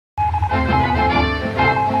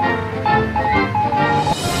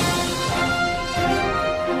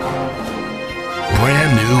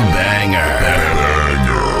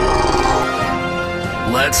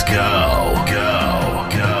Let's go. Go.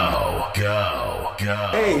 Go. Go. Go.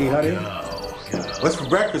 Hey, honey. What's for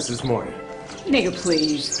breakfast this morning? Nigga,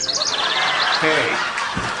 please. Hey,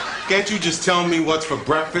 can't you just tell me what's for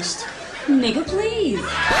breakfast? Nigga, please.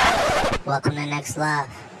 Welcome to Next Love.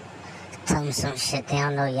 Tell me some shit they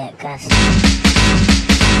don't know yet, Gus.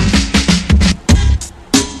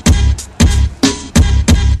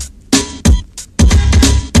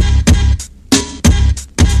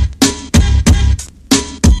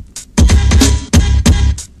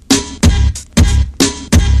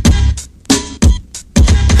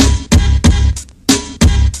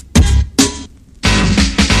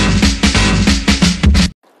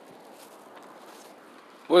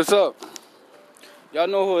 What's up? Y'all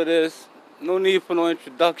know who it is. No need for no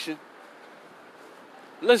introduction.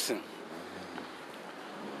 Listen.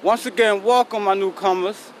 Once again, welcome my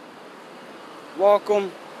newcomers.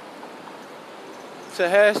 Welcome to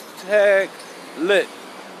hashtag lit.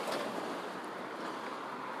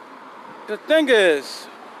 The thing is,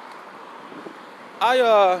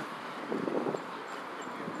 I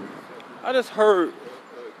just heard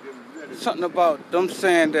something about them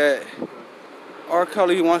saying that R.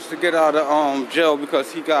 Kelly wants to get out of jail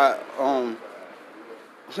because he got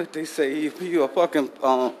what they say he a fucking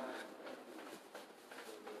what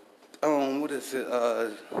is it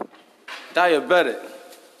diabetic.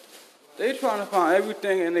 They trying to find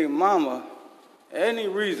everything in their mama, any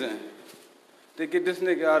reason to get this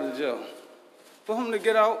nigga out of jail. For him to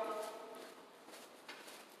get out,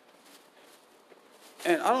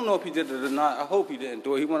 and I don't know if he did it or not. I hope he didn't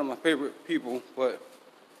do it. He's one of my favorite people, but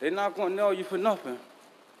they're not going to nail you for nothing.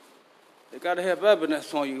 They got to have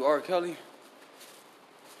evidence on you, R. Kelly. You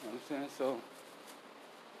know what I'm saying? So,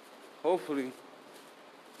 hopefully,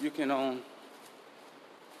 you can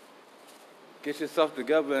get yourself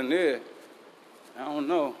together in there. I don't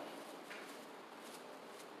know.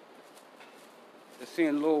 It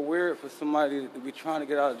seems a little weird for somebody to be trying to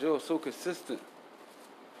get out of jail so consistent.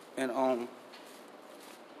 And, and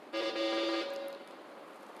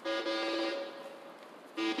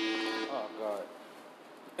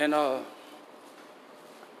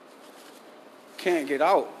can't get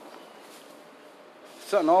out.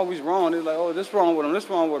 Something always wrong. They're like, oh, this wrong with him, this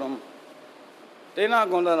wrong with him. They're not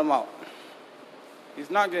going to let him out. He's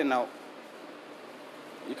not getting out.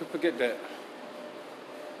 You can forget that.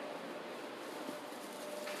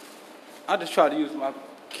 I just tried to use my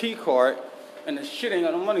key card, and the shit ain't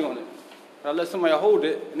got no money on it. I let somebody hold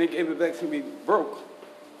it, and they gave it back to me broke.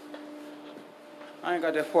 I ain't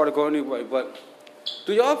got that far to go anyway, but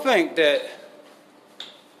do y'all think that,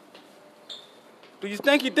 do you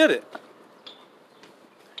think he did it?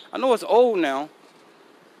 I know it's old now,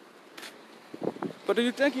 but do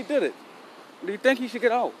you think he did it? Do you think he should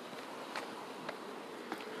get out?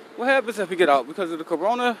 What happens if he get out? Because of the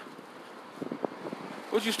corona?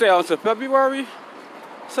 Would you stay out until February?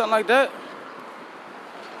 Something like that?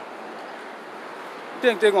 You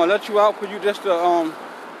think they're going to let you out for you just to,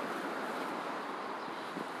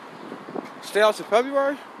 stay out till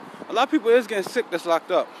February? A lot of people is getting sick that's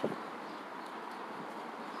locked up.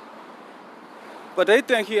 But they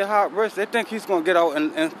think he a high risk. They think he's going to get out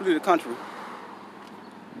and flee the country.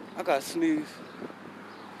 I got to sneeze.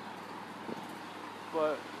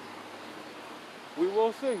 But we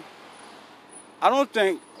will see. I don't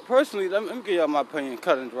think, personally, let me give y'all my opinion,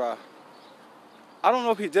 cut and dry. I don't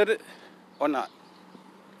know if he did it or not.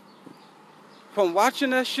 From watching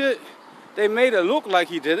that shit, they made it look like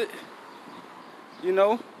he did it. You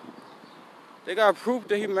know, they got proof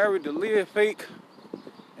that he married the Leah fake.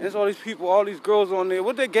 And there's all these people, all these girls on there.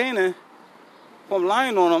 What they gaining from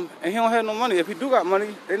lying on him, and he don't have no money. If he do got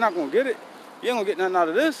money, they're not going to get it. You ain't going to get nothing out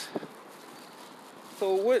of this.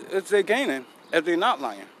 So what is they gaining if they're not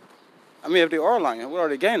lying? I mean, if they are lying, what are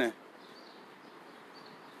they gaining?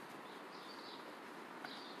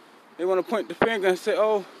 They want to point the finger and say,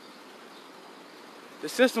 oh, the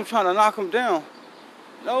system trying to knock him down.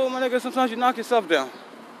 No, my nigga, sometimes you knock yourself down.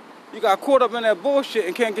 You got caught up in that bullshit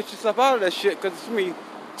and can't get yourself out of that shit because it's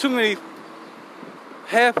too many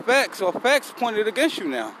half facts or facts pointed against you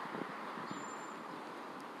now.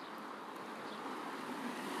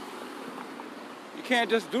 You can't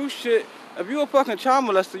just do shit. If you a fucking child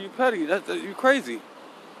molester, you petty. You crazy.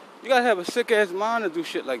 You gotta have a sick ass mind to do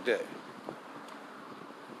shit like that.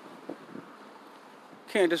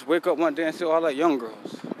 Can't just wake up one day and say, oh, I like young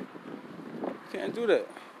girls. Can't do that.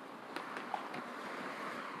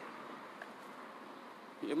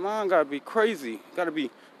 Your mind gotta be crazy. Gotta be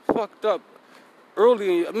fucked up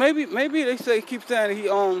early. Maybe they keep saying he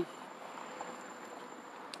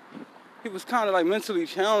was kind of like mentally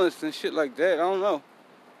challenged and shit like that. I don't know.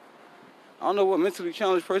 I don't know what mentally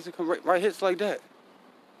challenged person can write hits like that.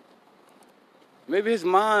 Maybe his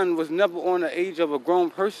mind was never on the age of a grown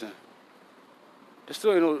person. There's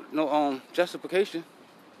still ain't no justification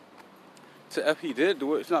to if he did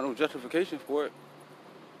do it. It's not no justification for it.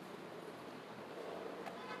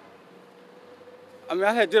 I mean,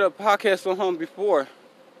 I had did a podcast on him before,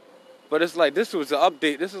 but it's like this was an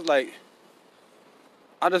update. This is like,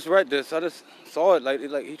 I just read this. I just saw it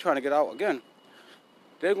like he trying to get out again.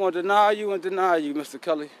 They're going to deny you and deny you, Mr.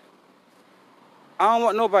 Kelly. I don't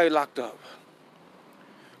want nobody locked up.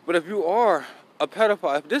 But if you are a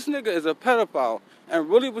pedophile, if this nigga is a pedophile and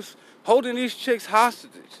really was holding these chicks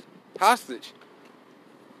hostage,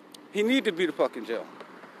 he need to be the fucking jail.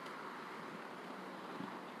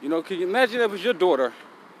 You know, can you imagine if it was your daughter?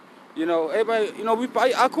 You know, everybody, you know,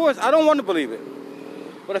 of course, I don't want to believe it.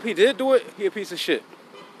 But if he did do it, he a piece of shit.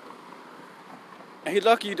 And he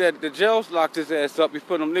lucky that the jails locked his ass up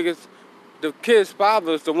before them niggas, the kids'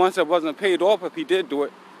 fathers, the ones that wasn't paid off if he did do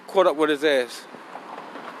it, caught up with his ass.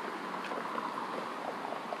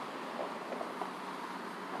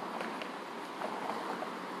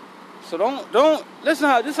 So don't listen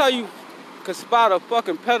how this how you can spot a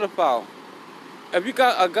fucking pedophile. If you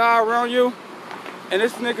got a guy around you and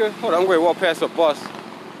this nigga, hold on, I'm going to walk past a bus.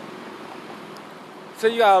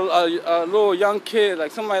 Say you got a little young kid,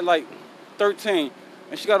 like somebody like 13,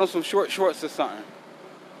 and she got on some short shorts or something.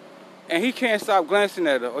 And he can't stop glancing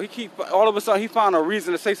at her, or all of a sudden he found a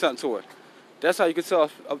reason to say something to her. That's how you can tell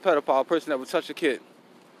a pedophile, a person that would touch a kid.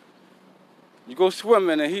 You go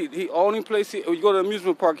swimming, and he only place, you go to the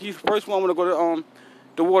amusement park, he's the first one to go to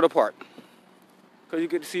the water park. Because you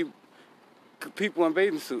get to see people in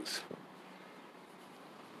bathing suits.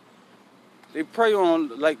 They prey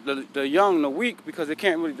on like the young, the weak, because they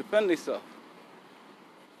can't really defend themselves.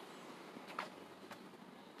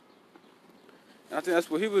 And I think that's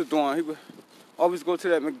what he was doing. He would always go to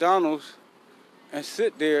that McDonald's and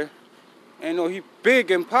sit there. And you know, he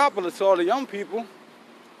big and popular to all the young people.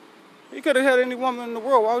 He could have had any woman in the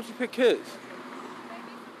world. Why would you pick kids?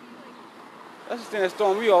 That's the thing that's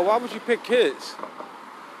throwing me off. Why would you pick kids?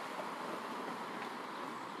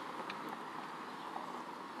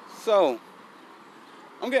 So,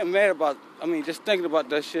 I'm getting mad about, just thinking about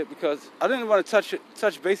that shit, because I didn't want to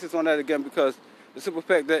touch bases on that again, because the simple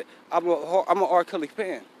fact that I'm an R. Kelly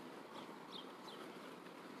fan.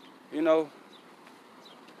 You know?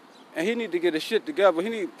 And he need to get his shit together. He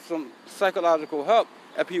need some psychological help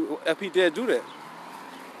if he did do that.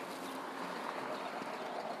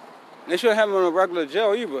 They shouldn't have him in a regular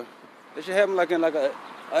jail either. They should have him like in an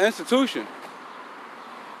institution.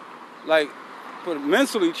 Like, for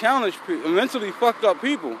mentally challenged people, mentally fucked up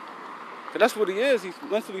people. Because that's what he is. He's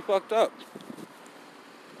mentally fucked up.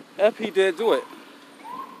 If he did do it.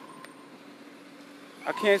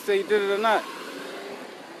 I can't say he did it or not.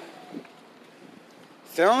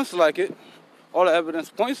 Sounds like it. All the evidence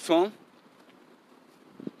points to him.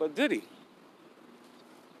 But did he?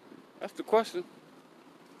 That's the question.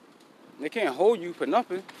 They can't hold you for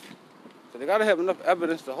nothing. So they got to have enough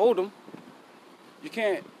evidence to hold them. You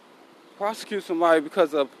can't prosecute somebody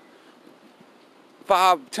because of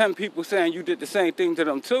 5, 10 people saying you did the same thing to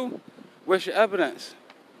them too. Where's your evidence?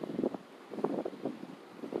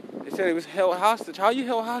 They said he was held hostage. How you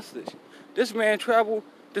held hostage? This man traveled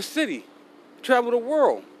the city, traveled the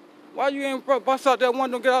world. Why you ain't bust out that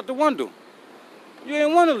window and get out the window? You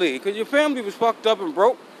didn't want to leave because your family was fucked up and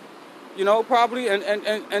broke, you know, probably, and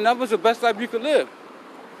that was the best life you could live.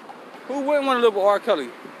 Who wouldn't want to live with R. Kelly?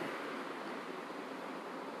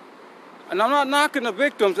 And I'm not knocking the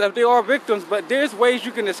victims if they are victims, but there's ways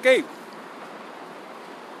you can escape.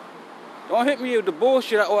 Don't hit me with the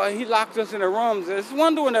bullshit, or he locked us in the rooms. There's a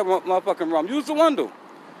window in that motherfucking room. Use the window.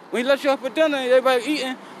 When he let you up for dinner and everybody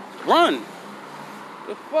eating, run.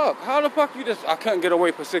 The fuck? How the fuck you just... I couldn't get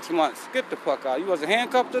away for 6 months. Get the fuck out. You wasn't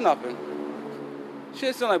handcuffed or nothing.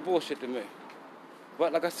 Shit sound like bullshit to me.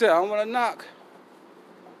 But like I said, I don't want to knock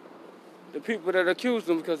the people that accused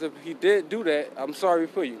him, because if he did do that, I'm sorry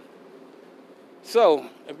for you. So,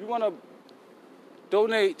 if you want to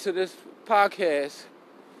donate to this podcast,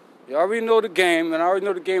 you already know the game, and I already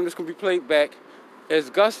know the game that's going to be played back. It's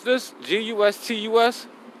Gustus, Gustus.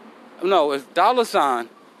 No, it's $.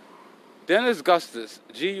 Then it's Gustus,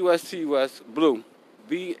 Gustus, Blue,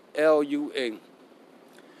 BLUA.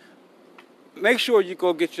 Make sure you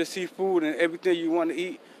go get your seafood and everything you want to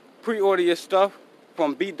eat. Pre-order your stuff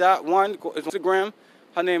from B.1. It's on Instagram.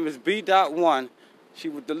 Her name is B.1. She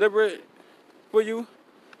will deliver it for you.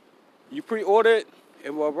 You pre-order it,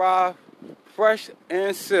 it will arrive fresh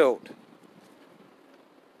and sealed.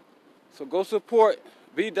 So go support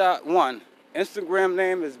B.1. Instagram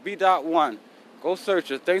name is B.1. Go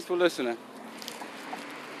search it. Thanks for listening.